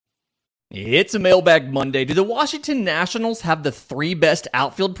It's a Mailbag Monday. Do the Washington Nationals have the three best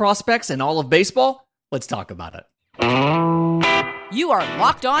outfield prospects in all of baseball? Let's talk about it. You are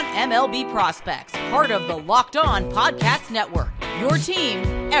Locked On MLB Prospects, part of the Locked On Podcast Network, your team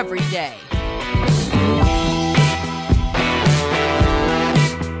every day.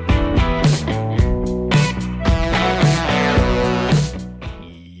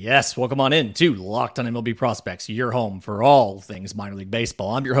 Yes, welcome on in to Locked On MLB Prospects, your home for all things minor league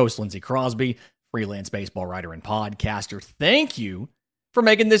baseball. I'm your host, Lindsey Crosby, freelance baseball writer and podcaster. Thank you for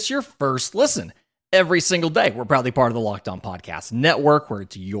making this your first listen every single day. We're proudly part of the Locked On Podcast Network, where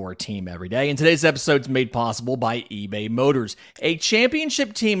it's your team every day. And today's episode is made possible by eBay Motors. A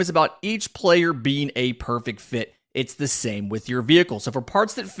championship team is about each player being a perfect fit. It's the same with your vehicle. So for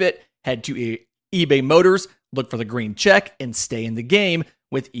parts that fit, head to eBay Motors, look for the green check, and stay in the game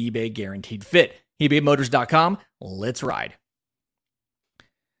with eBay Guaranteed Fit. ebaymotors.com. Let's ride.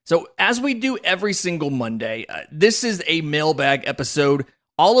 So as we do every single Monday, this is a mailbag episode.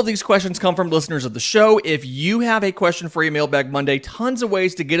 All of these questions come from listeners of the show. If you have a question for a Mailbag Monday, tons of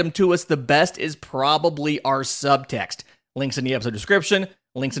ways to get them to us. The best is probably our subtext. Links in the episode description,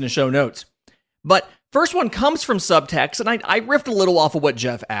 links in the show notes. But first one comes from subtext, and I riffed a little off of what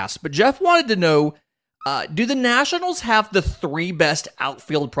Jeff asked, but Jeff wanted to know, do the Nationals have the three best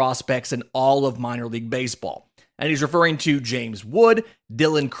outfield prospects in all of minor league baseball? And he's referring to James Wood,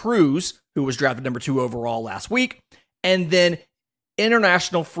 Dylan Cruz, who was drafted number 2 overall last week, and then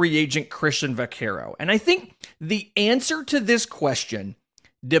international free agent Christian Vaquero. And I think the answer to this question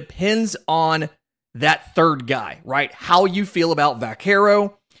depends on that third guy, right? How you feel about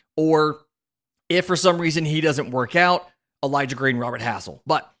Vaquero, or if for some reason he doesn't work out, Elijah Green, Robert Hassel.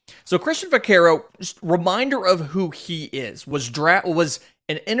 So Christian Vaquero, just reminder of who he is, was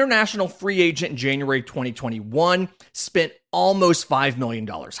an international free agent in January 2021, spent almost $5 million,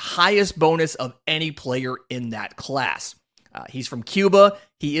 highest bonus of any player in that class. He's from Cuba.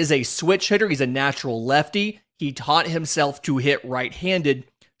 He is a switch hitter. He's a natural lefty. He taught himself to hit right-handed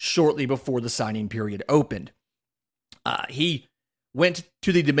shortly before the signing period opened. He went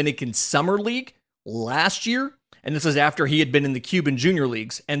to the Dominican Summer League last year, and this is after he had been in the Cuban junior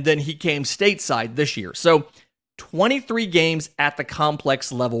leagues, and then he came stateside this year. So 23 games at the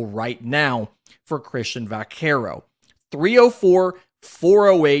complex level right now for Christian Vaquero. 304,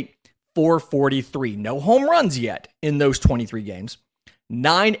 408, 443. No home runs yet in those 23 games.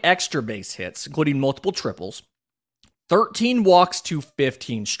 9 extra base hits, including multiple triples. 13 walks to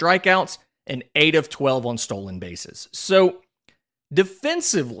 15 strikeouts, and 8 of 12 on stolen bases. So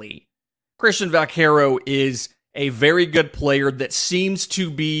defensively, Christian Vaquero is a very good player that seems to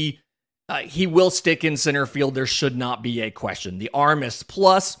be, he will stick in center field. There should not be a question. The arm is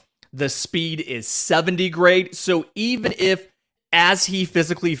plus, the speed is 70 grade. So even if, as he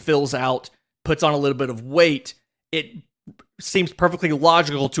physically fills out, puts on a little bit of weight, it seems perfectly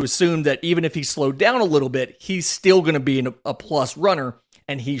logical to assume that even if he slowed down a little bit, he's still going to be a plus runner,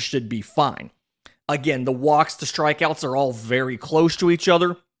 and he should be fine. Again, the walks to strikeouts are all very close to each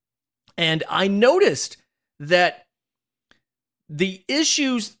other. And I noticed that the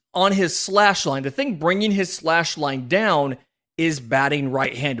issues on his slash line, the thing bringing his slash line down, is batting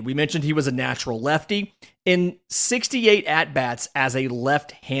right-handed. We mentioned he was a natural lefty. In 68 at-bats as a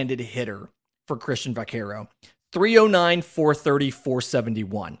left-handed hitter for Christian Vaquero, 309, 430,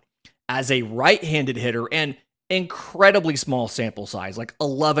 471. As a right-handed hitter, and incredibly small sample size, like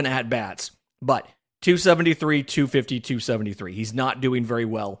 11 at-bats, but 273, 250, 273. He's not doing very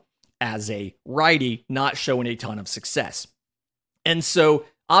well as a righty, not showing a ton of success. And so,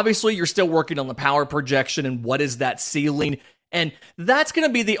 obviously, you're still working on the power projection and what is that ceiling. And that's going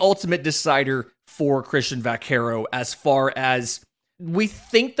to be the ultimate decider for Christian Vaquero, as far as we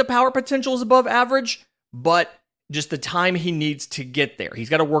think the power potential is above average, but just the time he needs to get there. He's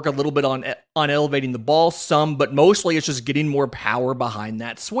got to work a little bit on elevating the ball some, but mostly it's just getting more power behind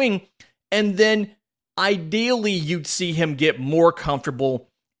that swing. And then ideally you'd see him get more comfortable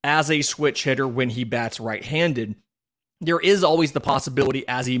as a switch hitter when he bats right-handed. There is always the possibility,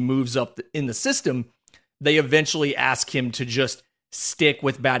 as he moves up in the system, they eventually ask him to just stick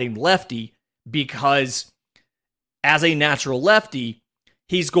with batting lefty, because as a natural lefty,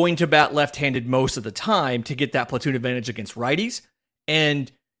 he's going to bat left-handed most of the time to get that platoon advantage against righties,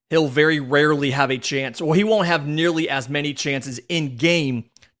 and he'll very rarely have a chance, or he won't have nearly as many chances in game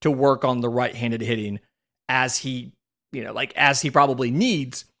to work on the right-handed hitting as he probably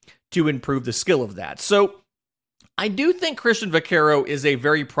needs to improve the skill of that. So I do think Christian Vaquero is a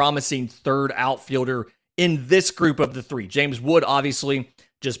very promising third outfielder in this group of the three. James Wood, obviously,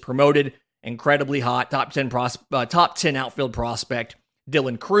 just promoted, incredibly hot, top 10 outfield prospect.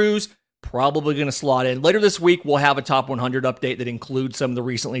 Dylan Cruz, probably going to slot in. Later this week, we'll have a top 100 update that includes some of the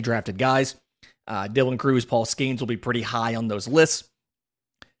recently drafted guys. Dylan Cruz, Paul Skeens will be pretty high on those lists.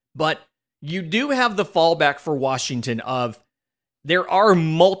 But you do have the fallback for Washington of there are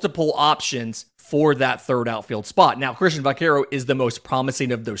multiple options for that third outfield spot. Now, Christian Vaquero is the most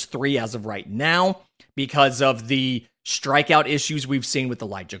promising of those three as of right now because of the strikeout issues we've seen with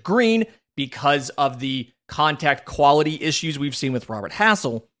Elijah Green, because of the contact quality issues we've seen with Robert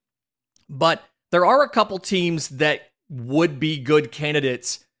Hassel. But there are a couple teams that would be good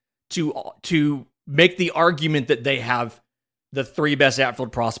candidates to make the argument that they have the three best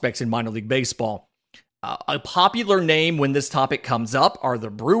outfield prospects in minor league baseball. A popular name when this topic comes up are the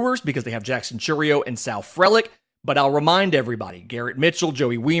Brewers because they have Jackson Chourio and Sal Frelick. But I'll remind everybody, Garrett Mitchell,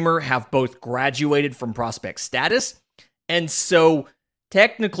 Joey Weimer have both graduated from prospect status. And so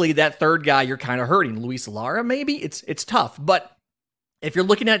technically that third guy you're kind of hurting. Luis Lara, maybe? It's tough. But if you're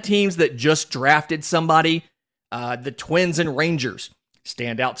looking at teams that just drafted somebody, the Twins and Rangers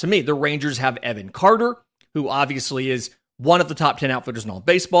stand out to me. The Rangers have Evan Carter, who obviously is one of the top 10 outfielders in all of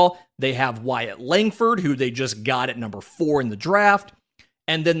baseball. They have Wyatt Langford, who they just got at number 4 in the draft.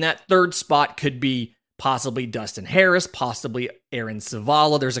 And then that third spot could be possibly Dustin Harris, possibly Aaron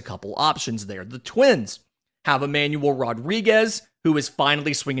Zavala. There's a couple options there. The Twins have Emmanuel Rodriguez, who is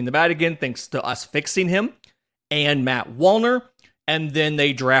finally swinging the bat again, thanks to us fixing him, and Matt Wallner. And then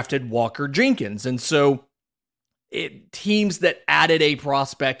they drafted Walker Jenkins. And so teams that added a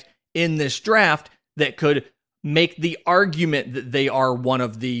prospect in this draft that could make the argument that they are one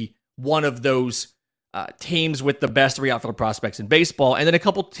of those teams with the best three outfield prospects in baseball. And then a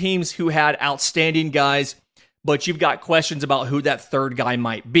couple teams who had outstanding guys, but you've got questions about who that third guy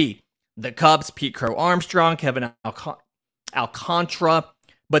might be. The Cubs, Pete Crow Armstrong, Kevin Alcantara.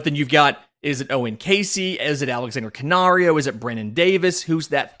 But then you've got, is it Owen Casey? Is it Alexander Canario? Is it Brennan Davis? Who's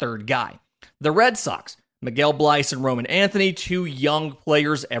that third guy? The Red Sox, Miguel Bleis and Roman Anthony, two young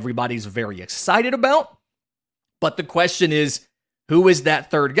players everybody's very excited about. But the question is, who is that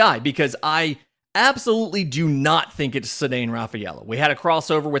third guy? Because I absolutely do not think it's Ceddanne Rafaela. We had a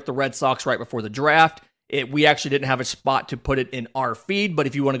crossover with the Red Sox right before the draft. We actually didn't have a spot to put it in our feed, but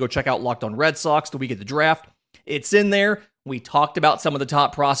if you want to go check out Locked on Red Sox the week of the draft, it's in there. We talked about some of the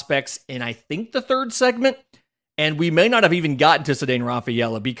top prospects in, I think, the third segment, and we may not have even gotten to Ceddanne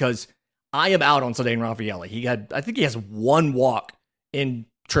Rafaela because I am out on Ceddanne Rafaela. I think he has one walk in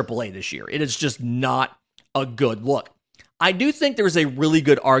AAA this year. It is just not a good look. I do think there's a really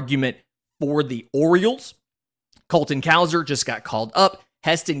good argument for the Orioles. Colton Cowser just got called up.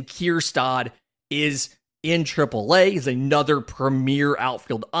 Heston Kierstad is in AAA, is another premier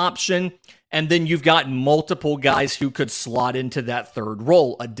outfield option. And then you've got multiple guys who could slot into that third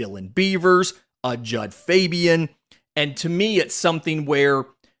role. A Dylan Beavers, a Judd Fabian. And to me, it's something where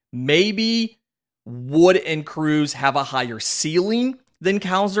maybe Wood and Cruz have a higher ceiling than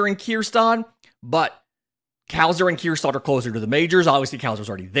Cowser and Kierstad, but Cowser and Kierstad are closer to the majors. Obviously, Cowser's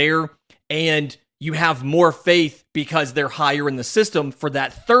already there. And you have more faith because they're higher in the system for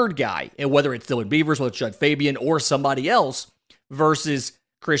that third guy. And whether it's Dylan Beavers, whether it's Judd Fabian, or somebody else, versus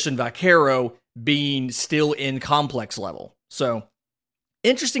Christian Vaquero being still in complex level. So,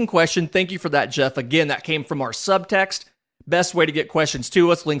 interesting question. Thank you for that, Jeff. Again, that came from our subtext. Best way to get questions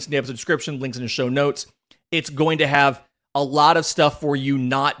to us, links in the episode description, links in the show notes. It's going to have a lot of stuff for you,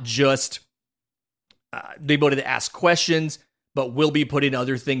 not just the ability to ask questions, but we'll be putting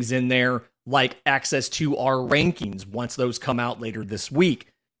other things in there, like access to our rankings once those come out later this week.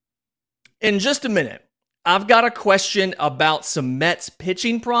 In just a minute, I've got a question about some Mets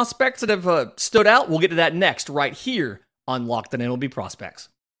pitching prospects that have stood out. We'll get to that next, right here on Locked on MLB Prospects.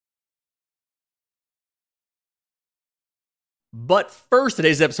 But first,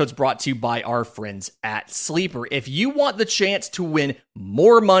 today's episode is brought to you by our friends at Sleeper. If you want the chance to win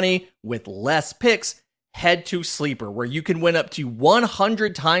more money with less picks, head to Sleeper, where you can win up to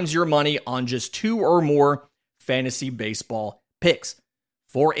 100 times your money on just 2 or more fantasy baseball picks.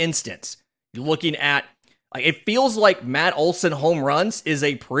 For instance, you're looking at, it feels like Matt Olson home runs is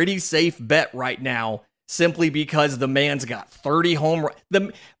a pretty safe bet right now, simply because the man's got 30 home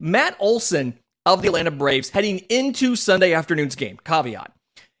runs. Matt Olson of the Atlanta Braves heading into Sunday afternoon's game, caveat,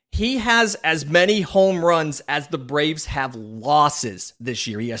 he has as many home runs as the Braves have losses this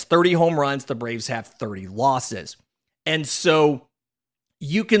year. He has 30 home runs. The Braves have 30 losses. And so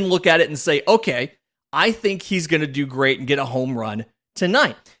you can look at it and say, okay, I think he's going to do great and get a home run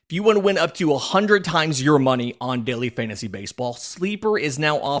tonight. If you want to win up to 100 times your money on daily fantasy baseball, Sleeper is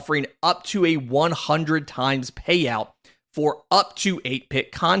now offering up to a 100 times payout for up to 8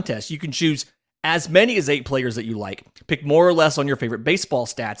 pick contests. You can choose as many as 8 players that you like. Pick more or less on your favorite baseball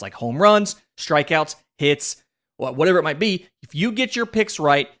stats like home runs, strikeouts, hits, whatever it might be. If you get your picks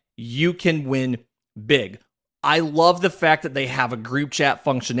right, you can win big. I love the fact that they have a group chat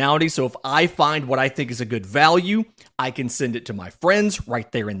functionality. So if I find what I think is a good value, I can send it to my friends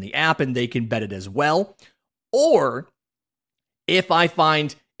right there in the app and they can bet it as well. Or if I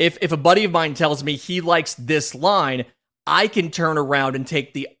find, if a buddy of mine tells me he likes this line, I can turn around and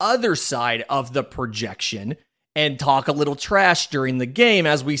take the other side of the projection and talk a little trash during the game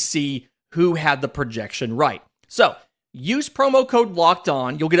as we see who had the projection right. So use promo code Locked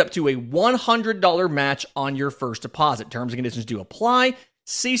On. You'll get up to a $100 match on your first deposit. Terms and conditions do apply.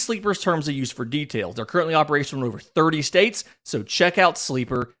 See Sleeper's terms of use for details. They're currently operational in over 30 states, so check out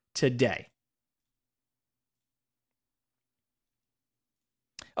Sleeper today.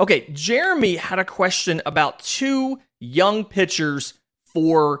 Okay, Jeremy had a question about 2 young pitchers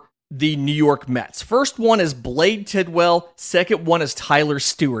for the New York Mets. First one is Blade Tidwell. Second one is Tyler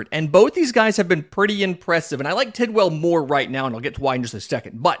Stewart. And both these guys have been pretty impressive. And I like Tidwell more right now, and I'll get to why in just a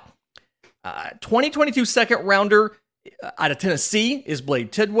second. But 2022 second rounder out of Tennessee is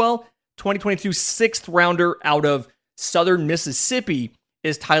Blade Tidwell. 2022 sixth rounder out of Southern Mississippi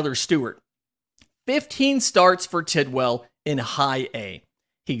is Tyler Stewart. 15 starts for Tidwell in high A.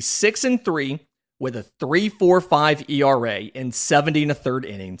 He's 6-3 with a 3.45 ERA in 70 1/3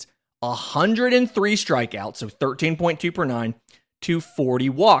 innings, 103 strikeouts, so 13.2 per 9, 240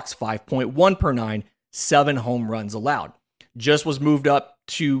 walks, 5.1 per 9, 7 home runs allowed. Just was moved up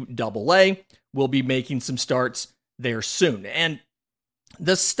to Double-A. Will be making some starts there soon. And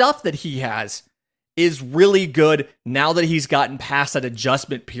the stuff that he has is really good now that he's gotten past that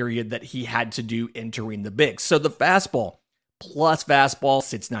adjustment period that he had to do entering the bigs. So the fastball plus fastball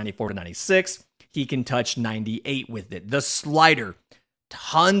sits 94 to 96. He can touch 98 with it. The slider,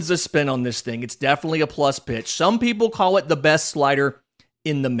 tons of spin on this thing. It's definitely a plus pitch. Some people call it the best slider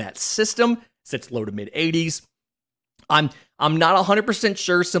in the Mets system. Sits low to mid 80s. I'm not 100%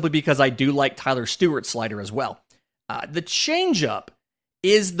 sure simply because I do like Tyler Stewart's slider as well. The changeup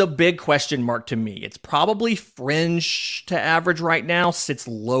is the big question mark to me. It's probably fringe to average right now. Sits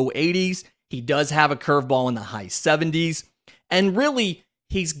low 80s. He does have a curveball in the high 70s. And really,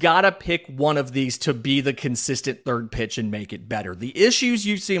 he's got to pick one of these to be the consistent third pitch and make it better. The issues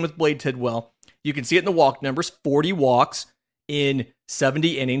you've seen with Blade Tidwell, you can see it in the walk numbers, 40 walks in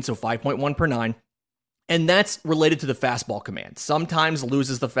 70 innings, so 5.1 per 9. And that's related to the fastball command. Sometimes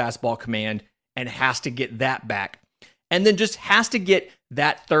loses the fastball command and has to get that back. And then just has to get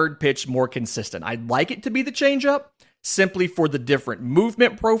that third pitch more consistent. I'd like it to be the changeup, simply for the different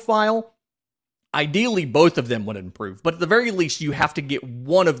movement profile. Ideally, both of them would improve, but at the very least, you have to get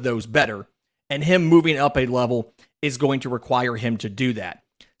one of those better, and him moving up a level is going to require him to do that.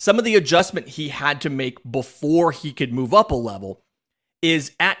 Some of the adjustment he had to make before he could move up a level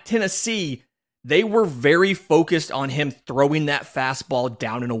is at Tennessee, they were very focused on him throwing that fastball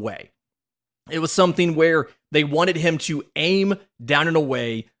down and away. It was something where they wanted him to aim down and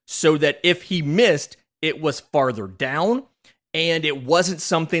away so that if he missed, it was farther down. And it wasn't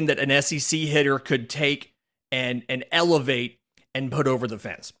something that an SEC hitter could take and elevate and put over the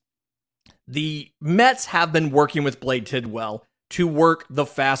fence. The Mets have been working with Blade Tidwell to work the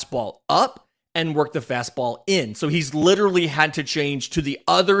fastball up and work the fastball in. So he's literally had to change to the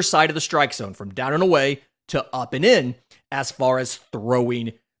other side of the strike zone, from down and away to up and in, as far as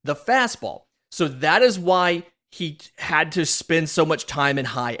throwing the fastball. So that is why he had to spend so much time in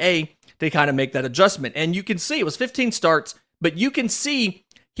high A to kind of make that adjustment. And you can see it was 15 starts, but you can see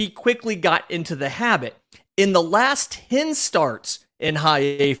he quickly got into the habit. In the last 10 starts in high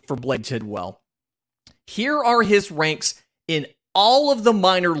A for Blade Tidwell, here are his ranks in all of the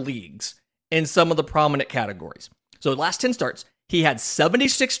minor leagues in some of the prominent categories. So the last 10 starts, he had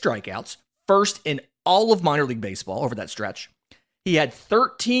 76 strikeouts, first in all of minor league baseball over that stretch. He had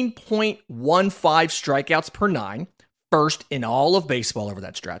 13.15 strikeouts per 9, first in all of baseball over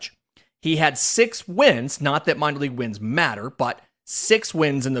that stretch. He had 6 wins, not that minor league wins matter, but 6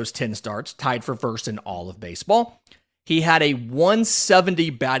 wins in those 10 starts, tied for first in all of baseball. He had a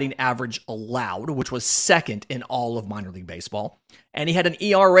 170 batting average allowed, which was second in all of minor league baseball. And he had an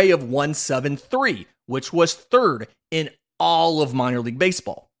ERA of 1.73, which was third in all of minor league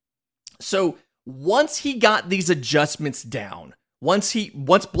baseball. So once he got these adjustments down, once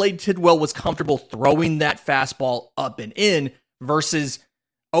Blade Tidwell was comfortable throwing that fastball up and in versus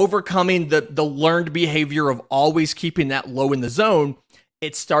overcoming the learned behavior of always keeping that low in the zone,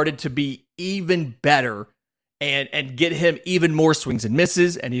 it started to be even better and get him even more swings and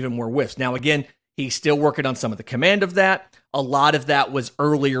misses and even more whiffs. Now, again, he's still working on some of the command of that. a lot of that was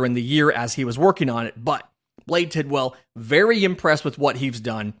earlier in the year as he was working on it. But Blade Tidwell, very impressed with what he's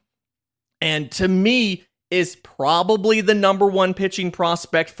done. And to me, is probably the number one pitching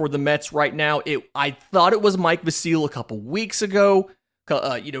prospect for the Mets right now. I thought it was Mike Vasile a couple weeks ago,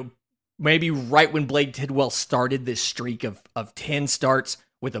 maybe right when Blade Tidwell started this streak of 10 starts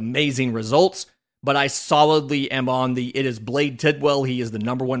with amazing results. But I solidly am on it is Blade Tidwell. He is the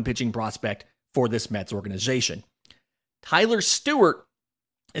number one pitching prospect for this Mets organization. Tyler Stewart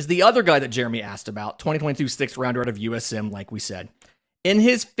is the other guy that Jeremy asked about, 2022 sixth rounder out of USM, like we said. In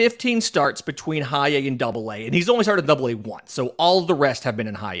his 15 starts between high A and double A, and he's only started double A once, so all of the rest have been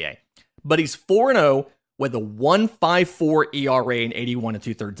in high A. But he's 4-0 with a 1.54 ERA in 81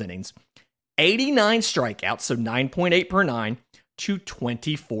 2/3 innings, 89 strikeouts, so 9.8 per 9, to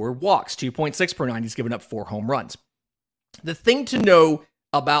 24 walks, 2.6 per 9. He's given up 4 home runs. The thing to know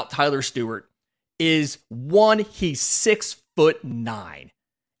about Tyler Stewart is, one, he's 6'9".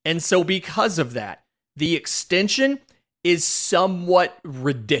 And so because of that, the extension is somewhat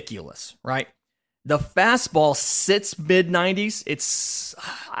ridiculous, right? The fastball sits mid-90s.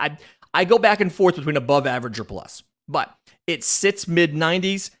 I go back and forth between above average or plus, but it sits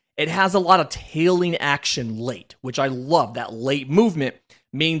mid-90s. It has a lot of tailing action late, which I love. That late movement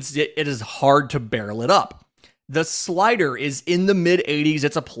means it is hard to barrel it up. The slider is in the mid-80s.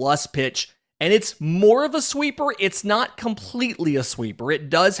 It's a plus pitch, and it's more of a sweeper. It's not completely a sweeper. It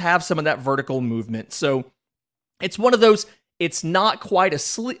does have some of that vertical movement, so it's one of those, it's not quite a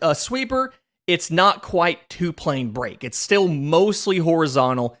sweeper, it's not quite two-plane break. It's still mostly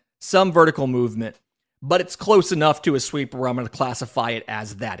horizontal, some vertical movement, but it's close enough to a sweeper where I'm going to classify it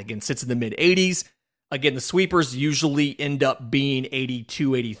as that. Again, sits in the mid-80s. Again, the sweepers usually end up being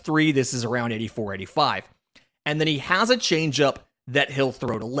 82, 83. This is around 84, 85. And then he has a changeup that he'll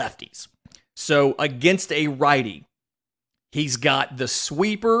throw to lefties. So against a righty, he's got the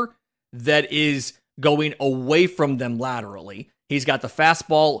sweeper that is going away from them laterally. He's got the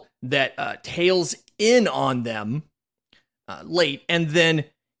fastball that tails in on them late. And then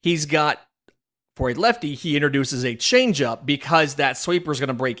he's got, for a lefty, he introduces a changeup because that sweeper is going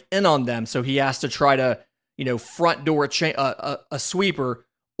to break in on them. So he has to try to, front door a sweeper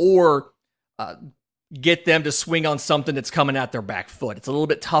or get them to swing on something that's coming at their back foot. It's a little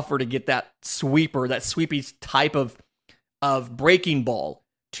bit tougher to get that sweeper, that sweepy type of breaking ball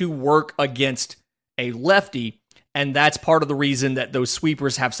to work against a lefty, and that's part of the reason that those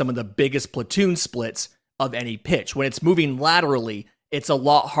sweepers have some of the biggest platoon splits of any pitch. When it's moving laterally, it's a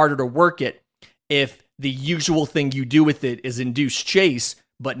lot harder to work it if the usual thing you do with it is induce chase,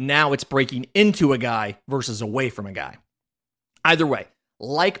 but now it's breaking into a guy versus away from a guy. Either way,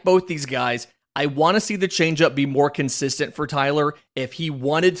 like both these guys, I want to see the changeup be more consistent for Tyler. If he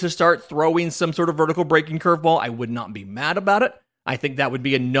wanted to start throwing some sort of vertical breaking curveball, I would not be mad about it. I think that would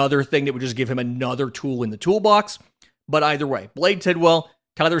be another thing that would just give him another tool in the toolbox. But either way, Blade Tidwell,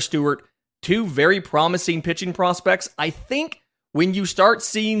 Tyler Stewart, two very promising pitching prospects. I think when you start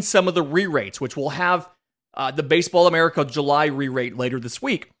seeing some of the re-rates, which we'll have the Baseball America July re-rate later this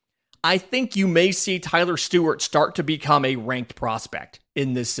week, I think you may see Tyler Stewart start to become a ranked prospect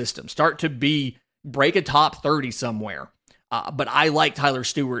in this system, start to break a top 30 somewhere. But I like Tyler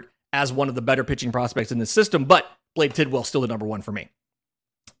Stewart as one of the better pitching prospects in this system, but Blade Tidwell still the number one for me.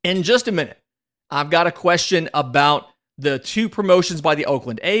 In just a minute, I've got a question about the two promotions by the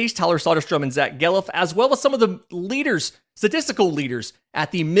Oakland A's, Tyler Soderstrom and Zach Gelliff, as well as some of the leaders, statistical leaders,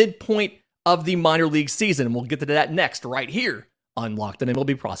 at the midpoint of the minor league season. And we'll get to that next, right here on Locked On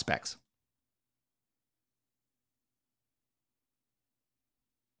MLB Prospects.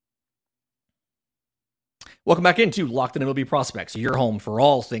 Welcome back into Locked On MLB Prospects, your home for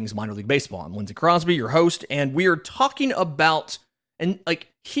all things minor league baseball. I'm Lindsey Crosby, your host, and we are talking about,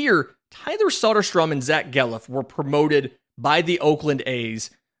 here, Tyler Soderstrom and Zach Gelliff were promoted by the Oakland A's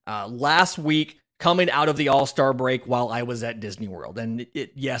last week, coming out of the All-Star break while I was at Disney World. And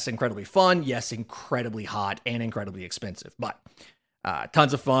yes, incredibly fun, yes, incredibly hot, and incredibly expensive, but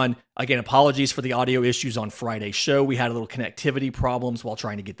tons of fun. Again, apologies for the audio issues on Friday's show. We had a little connectivity problems while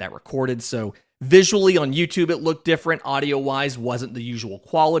trying to get that recorded, so visually on YouTube, it looked different. Audio-wise, wasn't the usual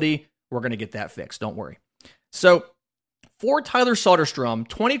quality. We're going to get that fixed. Don't worry. So, for Tyler Soderstrom,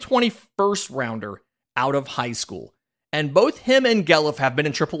 2020 first rounder out of high school. And both him and Gelliff have been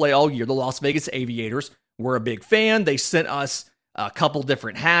in AAA all year. The Las Vegas Aviators were a big fan. They sent us a couple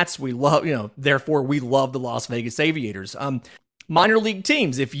different hats. We love, therefore we love the Las Vegas Aviators. Minor league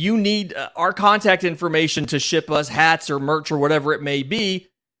teams, if you need our contact information to ship us hats or merch or whatever it may be,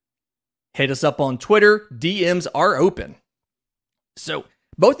 hit us up on Twitter. DMs are open. So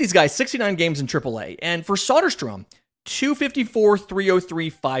both these guys, 69 games in AAA. And for Soderstrom, 254, 303,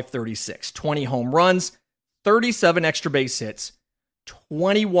 536, 20 home runs, 37 extra base hits,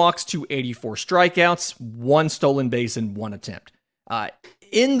 20 walks to 84 strikeouts, 1 stolen base, and 1 attempt.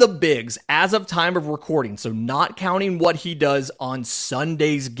 In the bigs, as of time of recording, so not counting what he does on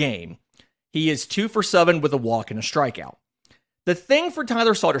Sunday's game, he is 2 for 7 with a walk and a strikeout. The thing for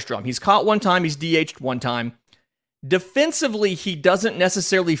Tyler Soderstrom, he's caught one time, he's DH'd one time. Defensively, he doesn't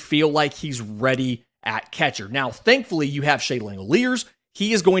necessarily feel like he's ready at catcher. Now, thankfully, you have Shea Langoliers.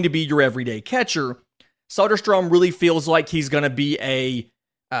 He is going to be your everyday catcher. Soderstrom really feels like he's going to be a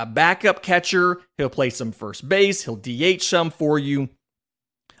backup catcher. He'll play some first base. He'll DH some for you.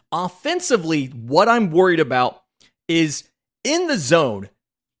 Offensively, what I'm worried about is in the zone,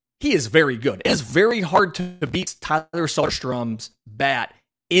 he is very good. It's very hard to beat Tyler Soderstrom's bat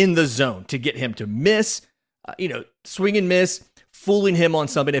in the zone, to get him to miss, swing and miss, fooling him on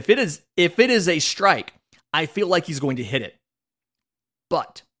something. If it is a strike, I feel like he's going to hit it.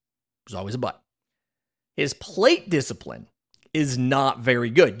 But, there's always a but. His plate discipline is not very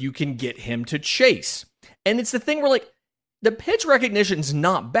good. You can get him to chase. And it's the thing where, the pitch recognition's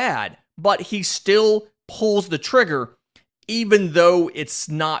not bad, but he still pulls the trigger, even though it's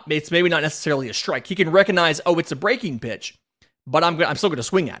maybe not necessarily a strike. He can recognize, it's a breaking pitch, but I'm still going to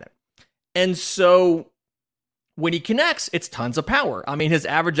swing at it. And so when he connects, it's tons of power. I mean, his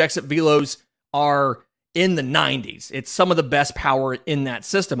average exit velos are in the 90s. It's some of the best power in that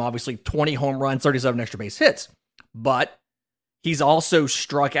system. Obviously, 20 home runs, 37 extra base hits. But he's also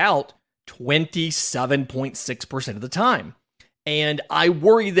struck out 27.6% of the time. And I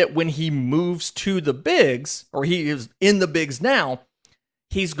worry that when he moves to the bigs, or he is in the bigs now,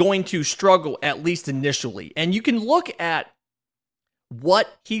 he's going to struggle, at least initially. And you can look at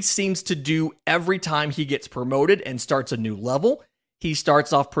what he seems to do every time he gets promoted and starts a new level. He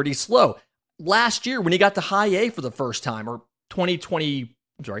starts off pretty slow. Last year, when he got to high A for the first time, or 21,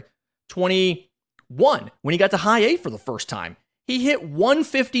 when he got to high A for the first time, he hit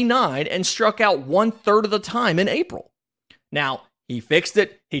 159 and struck out 1/3 of the time in April. Now, he fixed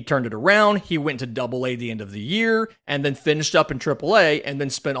it. He turned it around. He went to Double A the end of the year and then finished up in Triple A and then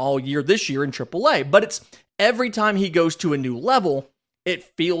spent all year this year in Triple A. But it's every time he goes to a new level,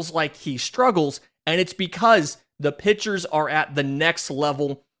 it feels like he struggles. And it's because the pitchers are at the next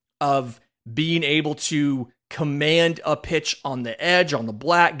level of being able to command a pitch on the edge, on the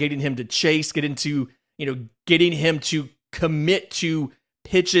black, getting him to chase, getting him to commit to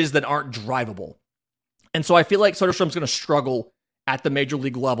pitches that aren't drivable. And so I feel like Soderstrom's going to struggle at the major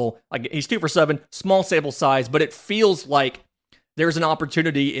league level. He's 2 for 7, small sample size, but it feels like there's an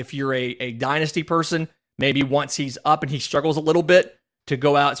opportunity if you're a dynasty person, maybe once he's up and he struggles a little bit, to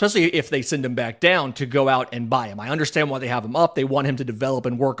go out, especially if they send him back down, to go out and buy him. I understand why they have him up. They want him to develop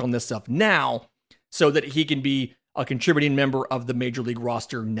and work on this stuff now so that he can be a contributing member of the major league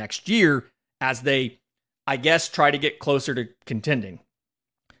roster next year as they, I guess, try to get closer to contending.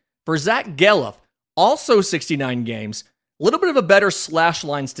 For Zach Gelof, also 69 games, a little bit of a better slash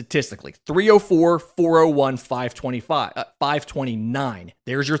line statistically. 304, 401, 529.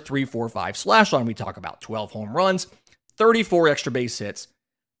 There's your 3-4-5 slash line we talk about. 12 home runs, 34 extra base hits,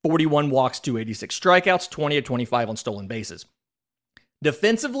 41 walks, 286 strikeouts, 20 of 25 on stolen bases.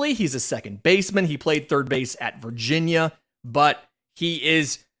 Defensively, he's a second baseman. He played third base at Virginia, but he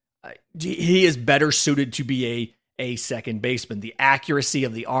is better suited to be a second baseman. The accuracy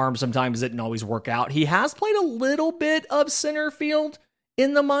of the arm sometimes didn't always work out. He has played a little bit of center field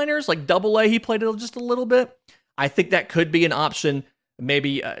in the minors, like Double A. He played it just a little bit. I think that could be an option.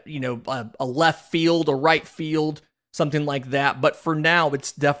 Maybe a left field, a right field, something like that. But for now,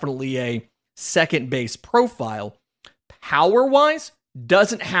 it's definitely a second base profile. Power-wise,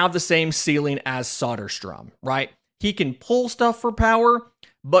 doesn't have the same ceiling as Soderstrom, right? He can pull stuff for power,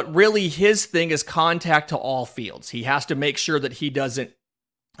 but really his thing is contact to all fields. He has to make sure that he doesn't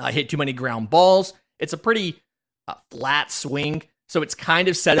hit too many ground balls. It's a pretty flat swing, so it's kind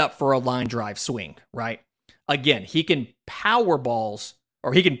of set up for a line drive swing, right? Again, he can power balls,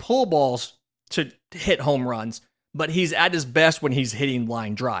 or he can pull balls to hit home runs, but he's at his best when he's hitting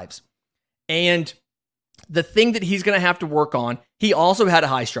line drives. And the thing that he's going to have to work on, he also had a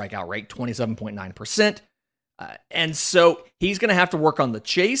high strikeout rate, 27.9%. And so he's going to have to work on the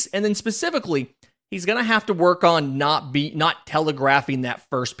chase. And then specifically, he's going to have to work on not telegraphing that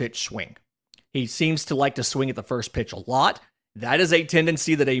first pitch swing. He seems to like to swing at the first pitch a lot. That is a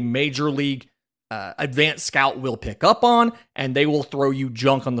tendency that a major league advanced scout will pick up on, and they will throw you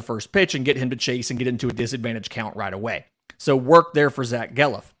junk on the first pitch and get him to chase and get into a disadvantage count right away. So work there for Zach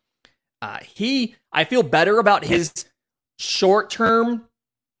Gelof. I feel better about his short-term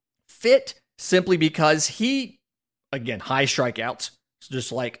fit simply because he again, high strikeouts,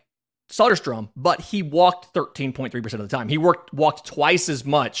 just like Soderstrom, but he walked 13.3% of the time. He walked twice as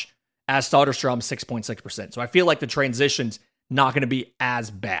much as Soderstrom, 6.6%. So I feel like the transition's not going to be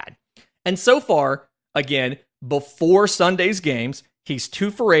as bad. And so far, again, before Sunday's games, he's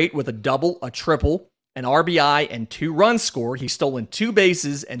 2 for 8 with a double, a triple, an RBI, and 2 runs scored. He's stolen 2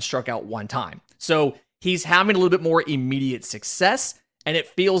 bases and struck out 1 time. So he's having a little bit more immediate success, and it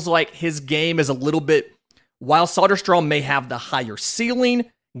feels like his game is a little bit, while Soderstrom may have the higher ceiling,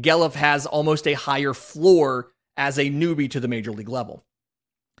 Gelf has almost a higher floor as a newbie to the major league level.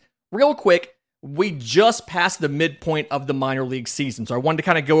 Real quick, we just passed the midpoint of the minor league season, so I wanted to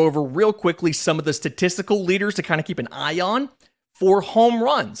kind of go over real quickly some of the statistical leaders to kind of keep an eye on. For home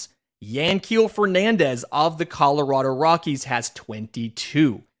runs, Yanquiel Fernandez of the Colorado Rockies has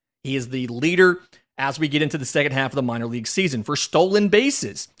 22. He is the leader as we get into the second half of the minor league season. For stolen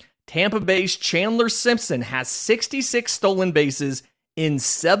bases, Tampa Bay's Chandler Simpson has 66 stolen bases in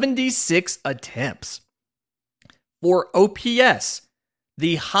 76 attempts. For OPS,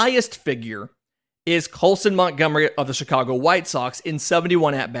 the highest figure is Colson Montgomery of the Chicago White Sox in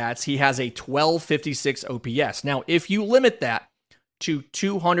 71 at-bats. He has a 1256 OPS. Now, if you limit that to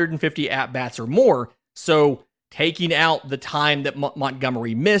 250 at-bats or more, so taking out the time that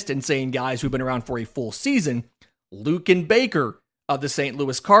Montgomery missed and saying guys who've been around for a full season, Luken Baker of the St.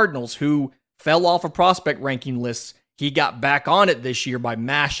 Louis Cardinals, who fell off of prospect ranking lists, he got back on it this year by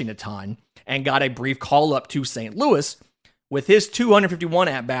mashing a ton and got a brief call-up to St. Louis. With his 251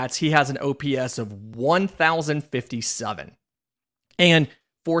 at-bats, he has an OPS of 1,057. And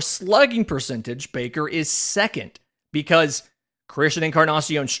for slugging percentage, Baker is second because Christian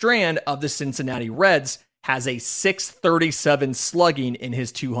Encarnacion Strand of the Cincinnati Reds has a 637 slugging in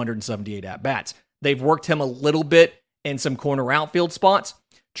his 278 at-bats. They've worked him a little bit in some corner outfield spots,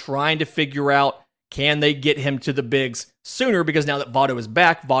 trying to figure out, can they get him to the bigs sooner? Because now that Votto is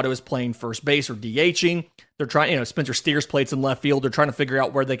back, Votto is playing first base or DHing. They're trying, Spencer Steers played some left field. They're trying to figure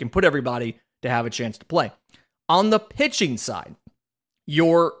out where they can put everybody to have a chance to play. On the pitching side,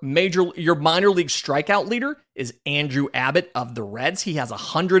 your minor league strikeout leader is Andrew Abbott of the Reds. He has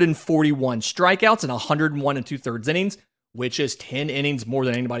 141 strikeouts and 101 2/3 innings, which is 10 innings more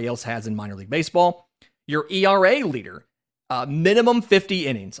than anybody else has in minor league baseball. Your ERA leader, minimum 50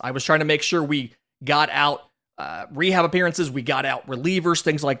 innings. I was trying to make sure we got out rehab appearances, we got out relievers,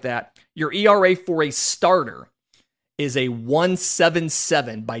 things like that. Your ERA for a starter is a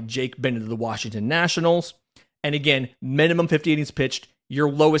 1.77 by Jake Bennett of the Washington Nationals. And again, minimum 50 innings pitched. Your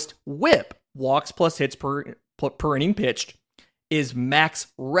lowest whip, walks plus hits per inning pitched, is Max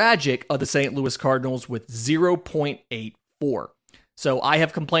Radjic of the St. Louis Cardinals with 0.84. So I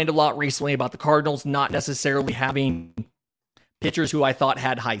have complained a lot recently about the Cardinals not necessarily having pitchers who I thought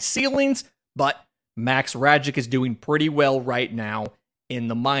had high ceilings, but Max Radjic is doing pretty well right now in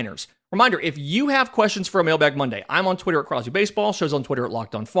the minors. Reminder, if you have questions for a Mailbag Monday, I'm on Twitter at Crosby Baseball, shows on Twitter at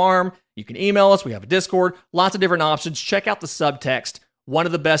Locked On Farm. You can email us. We have a Discord, lots of different options. Check out the subtext. One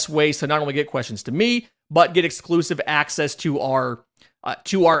of the best ways to not only get questions to me, but get exclusive access to our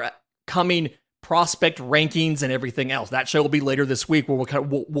coming prospect rankings and everything else. That show will be later this week where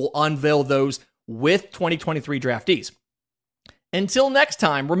we'll unveil those with 2023 draftees. Until next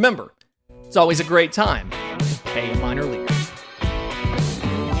time, remember, it's always a great time to pay a minor leaguer.